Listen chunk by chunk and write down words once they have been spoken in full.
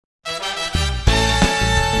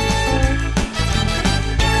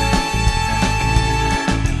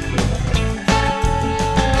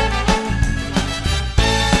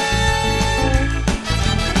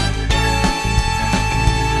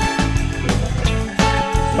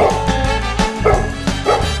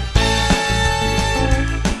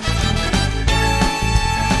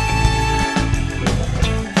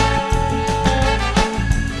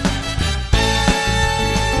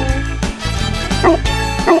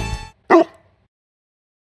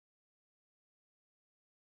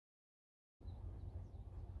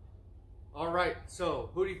All right, so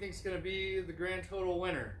who do you think is going to be the grand total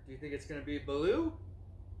winner? Do you think it's going to be Baloo?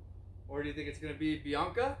 Or do you think it's going to be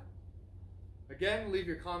Bianca? Again, leave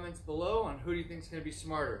your comments below on who do you think is going to be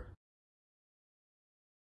smarter.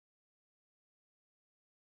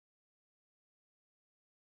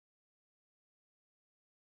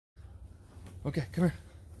 Okay, come here.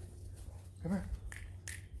 Come here.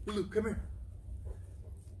 Baloo, come here.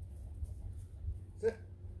 Sit.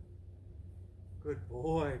 Good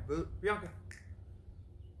boy. Baloo. Bianca.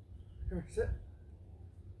 Come here, sit.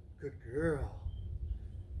 Good girl.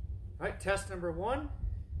 All right, test number 1.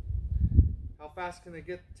 How fast can they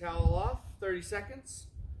get the towel off? 30 seconds.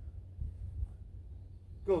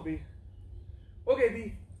 Go, B. Okay,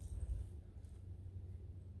 B.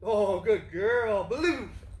 Oh, good girl. Baloo.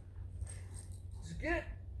 Just get it.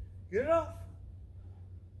 Get it off.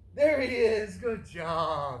 There he is. Good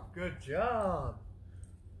job. Good job.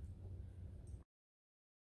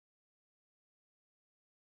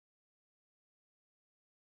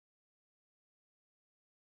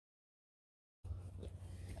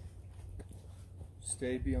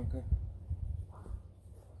 Stay, Bianca.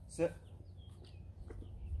 Sit.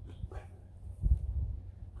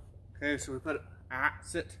 Okay, so we put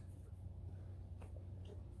sit.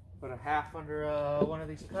 Put a half under one of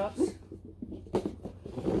these cups.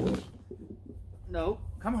 No,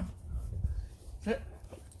 come on. Sit.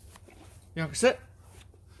 Bianca, sit.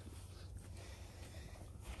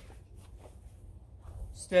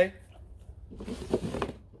 Stay.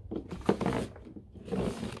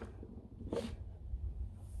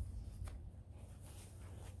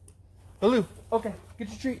 Baloo, okay, get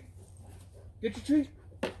your treat. Get your treat.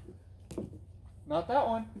 Not that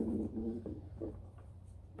one.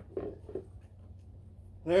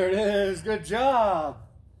 There it is, good job.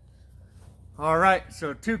 All right,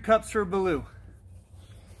 so 2 cups for Baloo.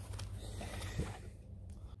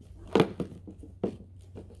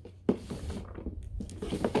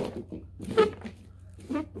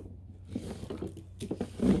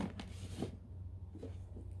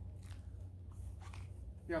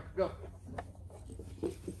 Bianca, go.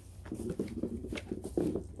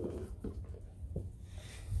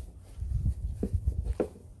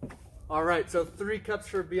 All right, so 3 cups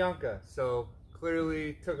for Bianca. So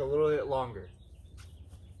clearly took a little bit longer.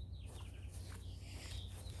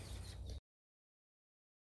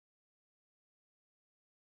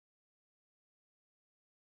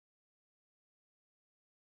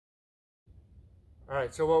 All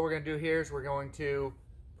right, so what we're gonna do here is we're going to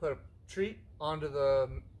put a treat onto the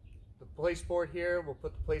place board here. We'll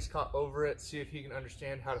put the place cot over it, see if he can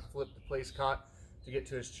understand how to flip the place cot to get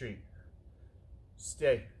to his treat.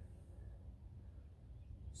 Stay.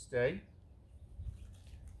 Stay.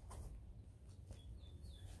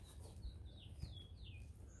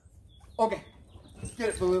 Okay, get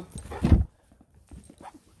it, Baloo.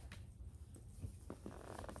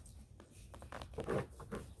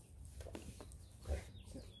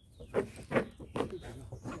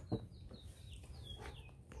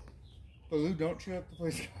 Baloo, don't chew up the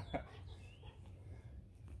place cot.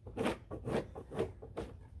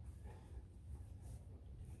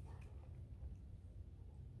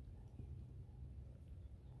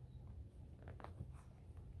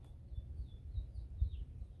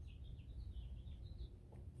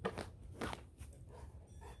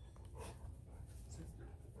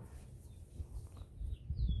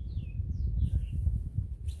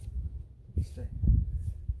 Stay.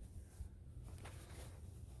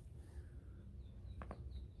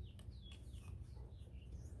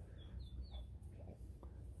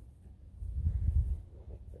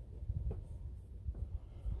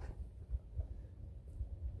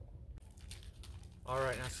 All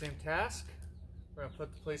right, now same task. We're gonna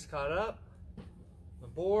put the place cot up, the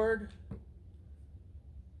board.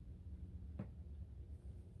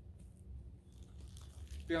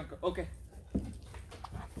 Bianca, okay.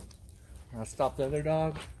 Now stop the other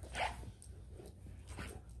dog.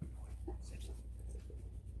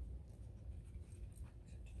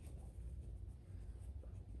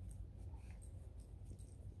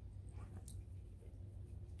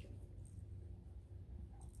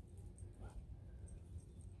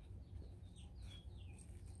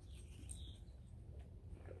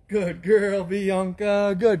 Good girl,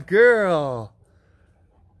 Bianca. Good girl.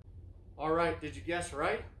 All right, did you guess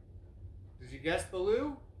right? Did you guess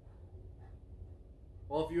Baloo?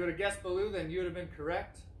 Well, if you would have guessed Baloo, then you would have been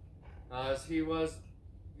correct, as he was,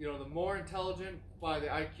 the more intelligent by the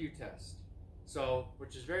IQ test. So,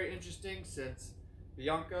 which is very interesting since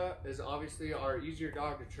Bianca is obviously our easier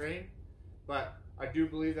dog to train, but I do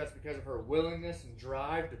believe that's because of her willingness and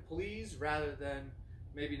drive to please rather than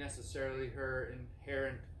maybe necessarily her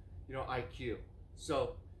inherent, IQ.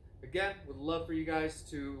 So again, would love for you guys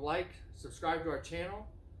to like, subscribe to our channel,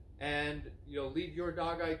 and leave your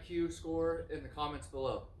dog IQ score in the comments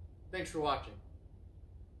below. Thanks for watching.